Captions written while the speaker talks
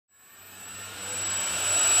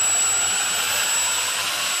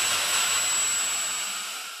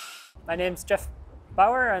My name's Geoffrey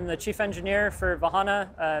Bower. I'm the chief engineer for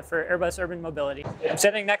Vahana for Airbus Urban Mobility. I'm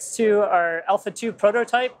sitting next to our Alpha 2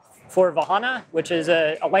 prototype for Vahana, which is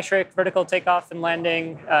an electric vertical takeoff and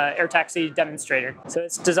landing air taxi demonstrator. So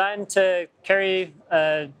it's designed to carry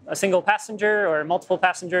a single passenger or multiple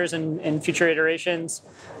passengers in future iterations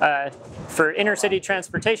for inner-city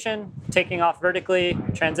transportation, taking off vertically,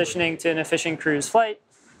 transitioning to an efficient cruise flight,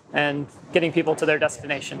 and getting people to their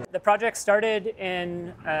destination. The project started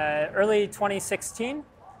in early 2016,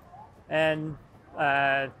 and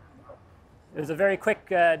it was a very quick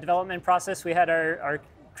development process. We had our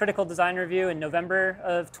critical design review in November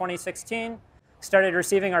of 2016, started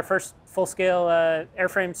receiving our first full-scale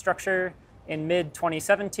airframe structure in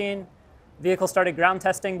mid-2017. Vehicle started ground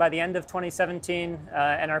testing by the end of 2017,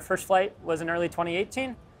 and our first flight was in early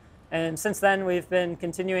 2018. And since then, we've been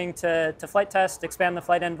continuing to flight test, expand the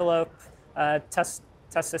flight envelope, test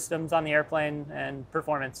systems on the airplane, and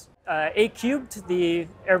performance. A3, the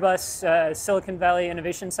Airbus Silicon Valley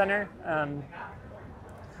Innovation Center,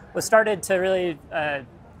 was started to really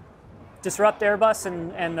disrupt Airbus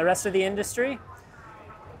and the rest of the industry.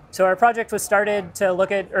 So our project was started to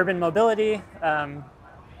look at urban mobility,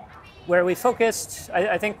 where we focused.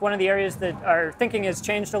 I think one of the areas that our thinking has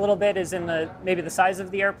changed a little bit is in maybe the size of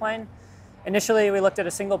the airplane. Initially, we looked at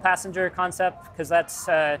a single passenger concept because that's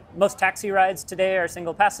most taxi rides today are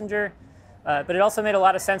single passenger. But it also made a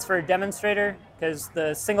lot of sense for a demonstrator because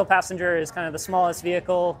the single passenger is kind of the smallest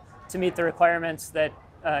vehicle to meet the requirements that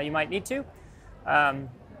you might need to.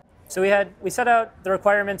 So we set out the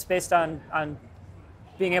requirements based on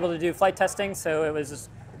being able to do flight testing. So it was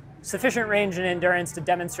sufficient range and endurance to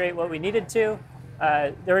demonstrate what we needed to.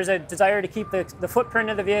 There was a desire to keep the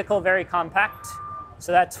footprint of the vehicle very compact.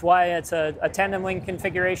 So that's why it's a tandem wing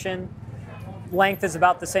configuration. Length is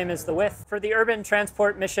about the same as the width. For the urban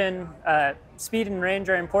transport mission, speed and range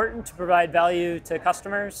are important to provide value to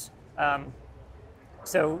customers.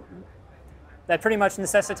 So that pretty much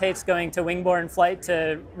necessitates going to wing-borne flight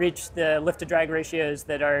to reach the lift-to-drag ratios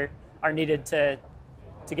that are needed to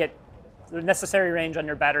get the necessary range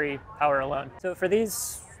under battery power alone. So for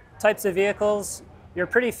these types of vehicles, you're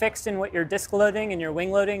pretty fixed in what your disc loading and your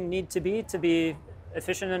wing loading need to be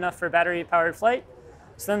efficient enough for battery-powered flight.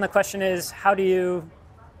 So then the question is, how do you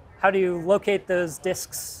locate those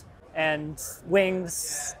discs and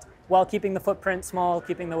wings while keeping the footprint small,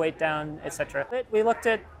 keeping the weight down, etc. We looked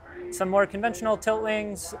at some more conventional tilt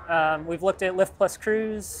wings. We've looked at lift plus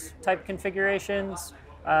cruise type configurations.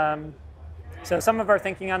 So some of our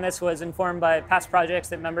thinking on this was informed by past projects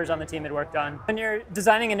that members on the team had worked on. When you're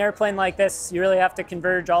designing an airplane like this, you really have to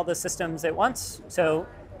converge all the systems at once. So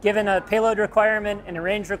given a payload requirement and a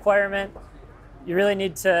range requirement, you really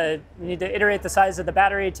need to iterate the size of the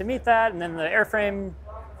battery to meet that, and then the airframe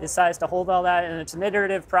is sized to hold all that, and it's an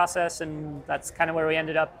iterative process, and that's kind of where we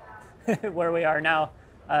ended up where we are now.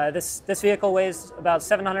 This vehicle weighs about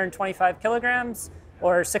 725 kilograms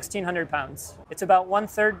or 1,600 pounds. It's about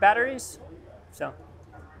 1/3 batteries. So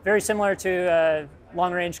very similar to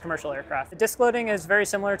long-range commercial aircraft. The disc loading is very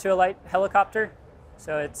similar to a light helicopter.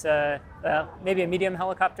 So it's maybe a medium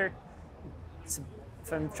helicopter.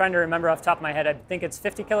 If I'm trying to remember off the top of my head, I think it's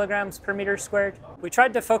 50 kilograms per meter squared. We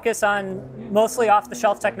tried to focus on mostly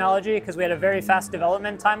off-the-shelf technology because we had a very fast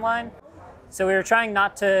development timeline. So we were trying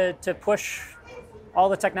not to push all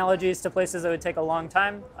the technologies to places that would take a long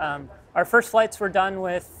time. Our first flights were done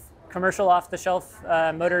with commercial off-the-shelf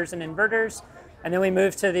motors and inverters. And then we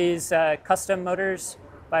moved to these custom motors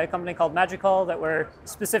by a company called Magical that were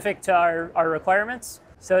specific to our requirements.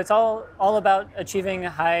 So it's all about achieving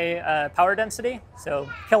high power density, so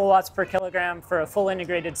kilowatts per kilogram for a full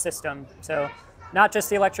integrated system. So not just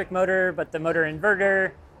the electric motor, but the motor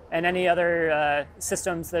inverter and any other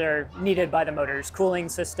systems that are needed by the motors, cooling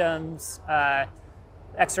systems,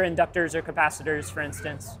 extra inductors or capacitors, for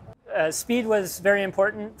instance. Speed was very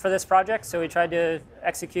important for this project, so we tried to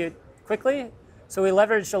execute quickly. So we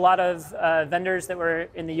leveraged a lot of vendors that were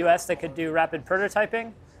in the US that could do rapid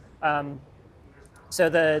prototyping. So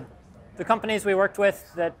the companies we worked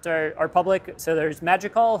with that are public, so there's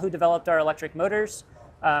Magical, who developed our electric motors.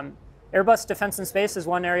 Airbus Defense and Space is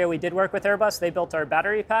one area we did work with Airbus. They built our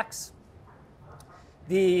battery packs.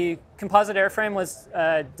 The composite airframe was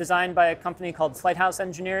designed by a company called Flighthouse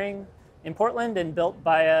Engineering in Portland and built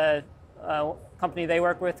by a company they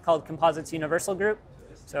work with called Composites Universal Group.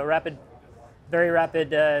 So very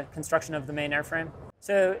rapid construction of the main airframe.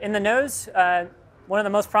 So in the nose, one of the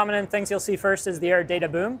most prominent things you'll see first is the air data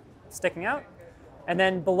boom sticking out. And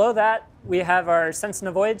then below that, we have our sense and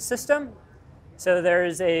avoid system. So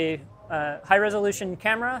there's a high-resolution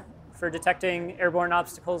camera for detecting airborne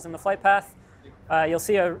obstacles in the flight path. You'll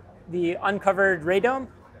see a the uncovered radome.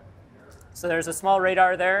 So there's a small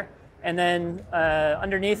radar there. And then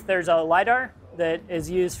underneath, there's a LiDAR that is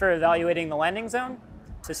used for evaluating the landing zone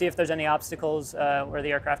to see if there's any obstacles where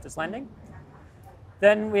the aircraft is landing.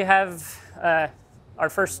 Then we have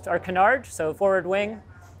our canard, so forward wing,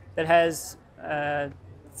 that has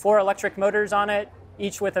 4 electric motors on it,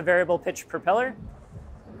 each with a variable pitch propeller.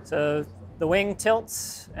 So the wing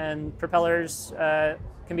tilts and propellers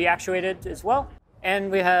can be actuated as well.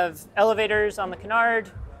 And we have elevators on the canard,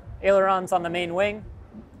 ailerons on the main wing.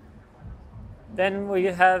 Then we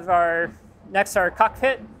have our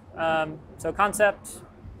cockpit, so concept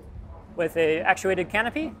with a actuated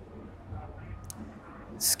canopy.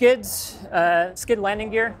 Skids, skid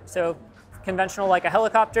landing gear, so conventional like a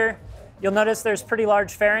helicopter. You'll notice there's pretty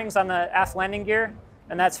large fairings on the aft landing gear,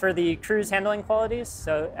 and that's for the cruise handling qualities,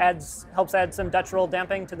 so helps add some Dutch roll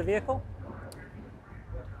damping to the vehicle.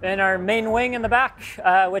 Then our main wing in the back,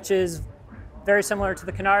 which is very similar to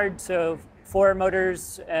the canard, so 4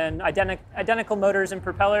 motors and identical motors and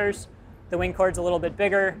propellers. The wing chord's a little bit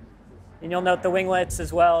bigger. And you'll note the winglets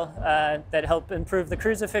as well that help improve the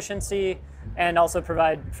cruise efficiency and also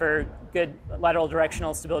provide for good lateral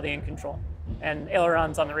directional stability and control. And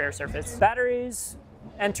ailerons on the rear surface. Batteries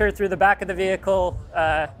enter through the back of the vehicle,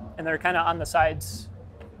 and they're kind of on the sides,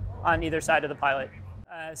 on either side of the pilot.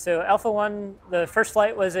 So Alpha 1, the first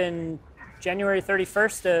flight was in January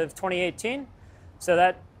 31st of 2018. So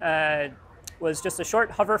that was just a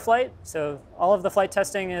short hover flight. So all of the flight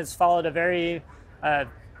testing has followed a very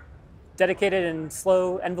dedicated and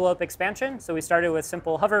slow envelope expansion. So we started with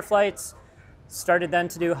simple hover flights, started then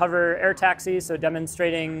to do hover air taxis, so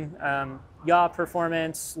demonstrating yaw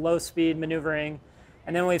performance, low speed maneuvering.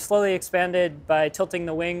 And then we've slowly expanded by tilting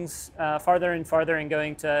the wings farther and farther and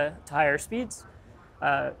going to higher speeds.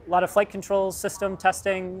 A lot of flight control system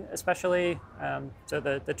testing, especially, so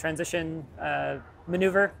the transition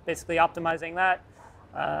maneuver, basically optimizing that.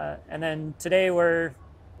 And then today we're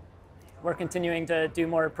continuing to do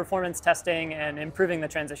more performance testing and improving the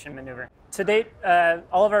transition maneuver. To date,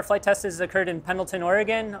 all of our flight tests has occurred in Pendleton,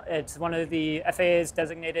 Oregon. It's one of the FAA's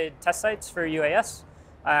designated test sites for UAS.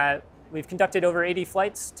 We've conducted over 80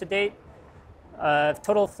 flights to date.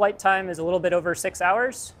 Total flight time is a little bit over 6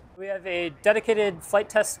 hours. We have a dedicated flight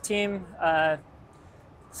test team,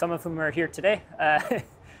 some of whom are here today,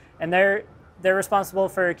 and they're responsible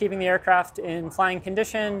for keeping the aircraft in flying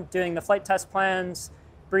condition, doing the flight test plans,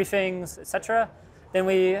 briefings, etc. Then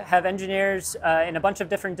we have engineers in a bunch of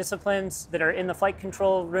different disciplines that are in the flight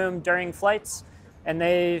control room during flights, and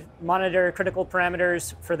they monitor critical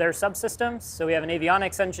parameters for their subsystems. So we have an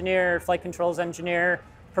avionics engineer, flight controls engineer,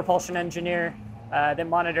 propulsion engineer, that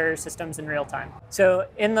monitor systems in real time. So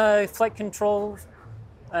in the flight control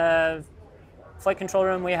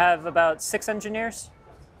room, we have about 6 engineers,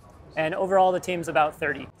 and overall the team's about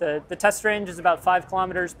 30. The test range is about 5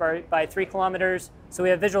 kilometers by 3 kilometers, so we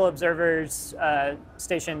have visual observers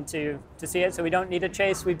stationed to see it, so we don't need a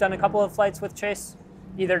chase. We've done a couple of flights with chase,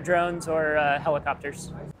 either drones or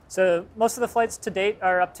helicopters. So most of the flights to date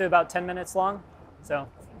are up to about 10 minutes long, so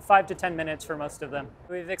 5 to 10 minutes for most of them.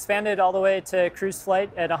 We've expanded all the way to cruise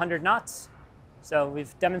flight at 100 knots. So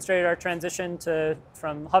we've demonstrated our transition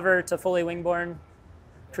from hover to fully wing-borne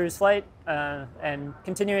cruise flight, and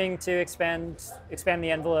continuing to expand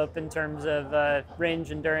the envelope in terms of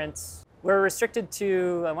range endurance. We're restricted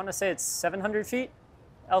to, I want to say it's 700 feet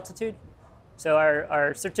altitude. So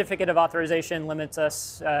our certificate of authorization limits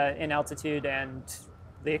us in altitude and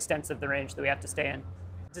the extent of the range that we have to stay in.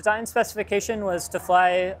 Design specification was to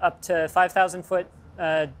fly up to 5,000 foot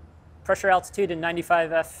pressure altitude and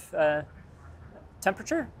 95 F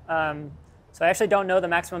temperature. So I actually don't know the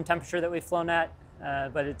maximum temperature that we've flown at,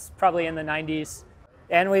 but it's probably in the 90s.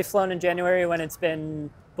 And we've flown in January when it's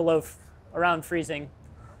been around freezing.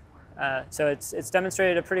 So it's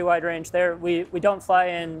demonstrated a pretty wide range there. We don't fly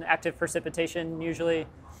in active precipitation usually,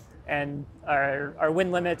 and our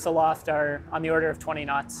wind limits aloft are on the order of 20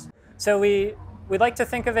 knots. So we'd like to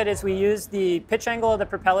think of it as we use the pitch angle of the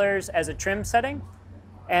propellers as a trim setting.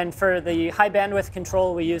 And for the high bandwidth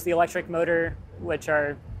control, we use the electric motor, which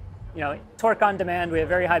are, torque on demand. We have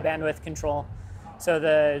very high bandwidth control. So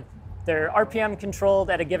they're RPM controlled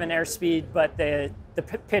at a given airspeed, but the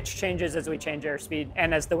pitch changes as we change airspeed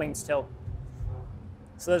and as the wings tilt.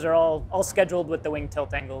 So those are all scheduled with the wing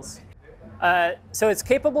tilt angles. So it's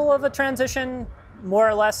capable of a transition more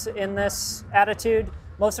or less in this attitude.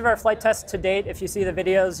 Most of our flight tests to date, if you see the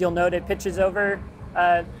videos, you'll note it pitches over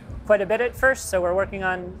quite a bit at first, so we're working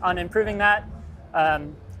on improving that.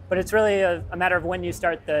 But it's really a matter of when you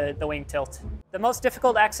start the wing tilt. The most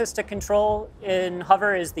difficult axis to control in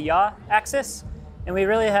hover is the yaw axis. And we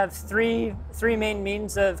really have three main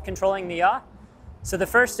means of controlling the yaw. So the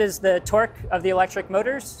first is the torque of the electric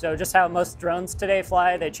motors. So just how most drones today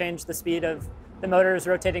fly, they change the speed of the motors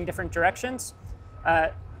rotating different directions.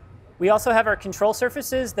 We also have our control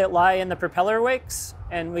surfaces that lie in the propeller wakes,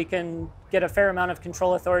 and we can get a fair amount of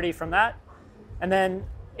control authority from that. And then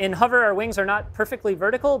in hover, our wings are not perfectly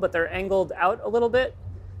vertical, but they're angled out a little bit.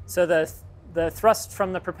 So the thrust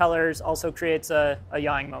from the propellers also creates a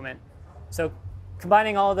yawing moment. So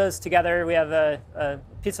combining all of those together, we have a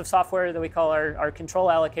piece of software that we call our control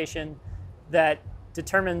allocation that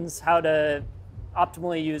determines how to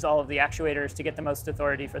optimally use all of the actuators to get the most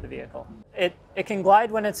authority for the vehicle. It can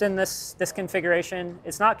glide when it's in this configuration.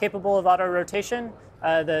 It's not capable of auto rotation.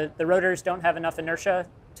 The rotors don't have enough inertia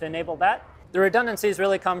to enable that. The redundancies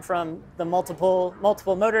really come from the multiple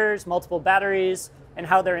motors, multiple batteries, and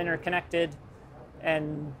how they're interconnected,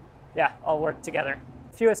 and yeah, all work together.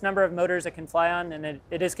 Fewest number of motors it can fly on, and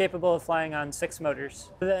it is capable of flying on 6 motors.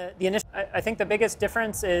 I think the biggest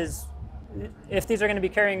difference is if these are going to be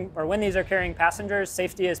carrying, or when these are carrying passengers,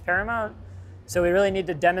 safety is paramount. So we really need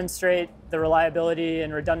to demonstrate the reliability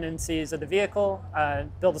and redundancies of the vehicle,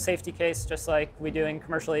 build a safety case just like we do in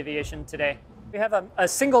commercial aviation today. We have a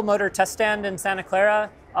single motor test stand in Santa Clara.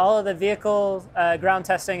 All of the vehicle ground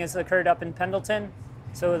testing has occurred up in Pendleton.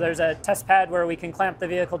 So there's a test pad where we can clamp the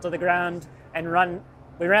vehicle to the ground and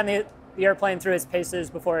we ran the airplane through its paces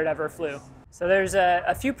before it ever flew. So there's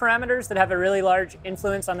a few parameters that have a really large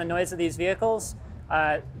influence on the noise of these vehicles.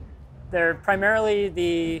 They're primarily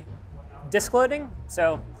the disc loading,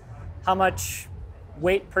 so how much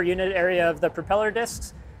weight per unit area of the propeller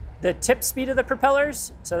discs, the tip speed of the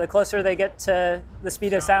propellers, so the closer they get to the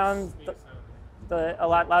speed of sound, a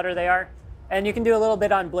lot louder they are. And you can do a little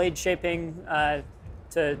bit on blade shaping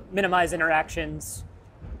to minimize interaction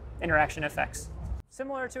effects.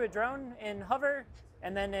 Similar to a drone in hover,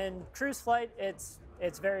 and then in cruise flight, it's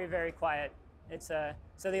very, very quiet. So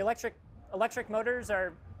the electric motors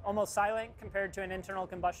are almost silent compared to an internal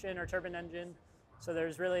combustion or turbine engine. So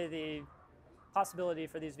there's really the possibility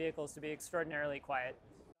for these vehicles to be extraordinarily quiet.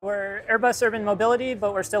 We're Airbus Urban Mobility,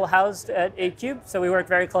 but we're still housed at A3. So we work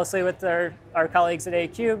very closely with our colleagues at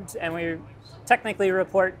A3, and we technically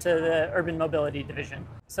report to the Urban Mobility division.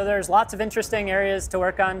 So there's lots of interesting areas to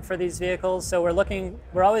work on for these vehicles. So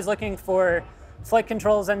we're always looking for flight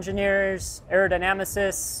controls engineers,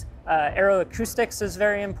 aerodynamicists, aeroacoustics is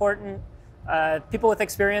very important. People with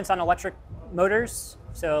experience on electric motors,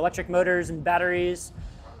 so electric motors and batteries.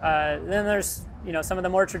 Then there's some of the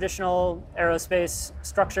more traditional aerospace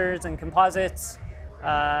structures and composites,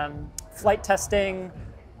 flight testing.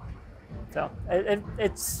 So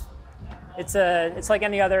it's like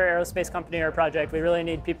any other aerospace company or project. We really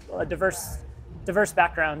need a diverse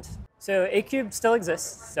background. So A3 still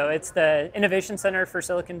exists. So it's the innovation center for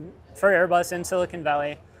Airbus in Silicon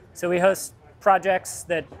Valley. So we host projects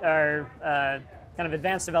that are kind of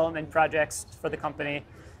advanced development projects for the company.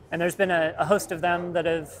 And there's been a host of them that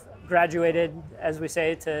have graduated, as we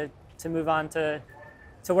say, to move on to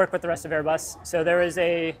work with the rest of Airbus. So there's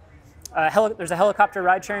a helicopter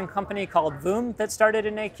ride-sharing company called VOOM that started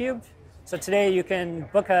in A3. So today you can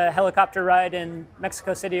book a helicopter ride in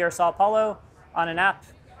Mexico City or Sao Paulo on an app.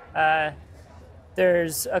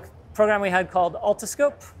 There's a program we had called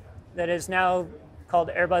Altascope that is now called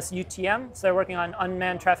Airbus UTM. So they're working on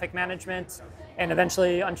unmanned traffic management and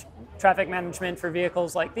eventually traffic management for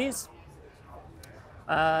vehicles like these.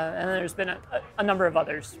 And there's been a number of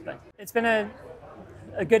others, but it's been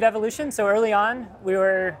a good evolution. So early on, we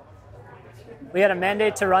had a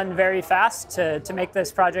mandate to run very fast to make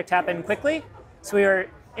this project happen quickly. So we were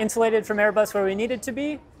insulated from Airbus where we needed to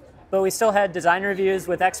be, but we still had design reviews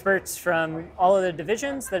with experts from all of the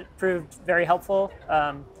divisions that proved very helpful.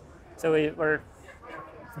 So we were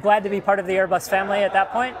glad to be part of the Airbus family at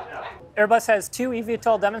that point. Airbus has 2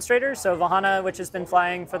 eVTOL demonstrators, so Vahana, which has been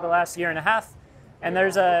flying for the last year and a half, and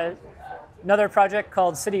there's another project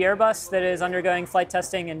called City Airbus that is undergoing flight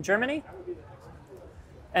testing in Germany.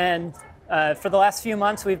 And for the last few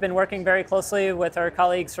months, we've been working very closely with our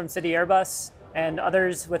colleagues from City Airbus and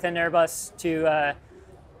others within Airbus to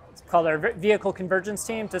it's called our vehicle convergence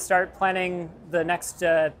team to start planning the next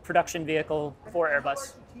production vehicle for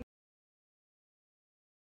Airbus.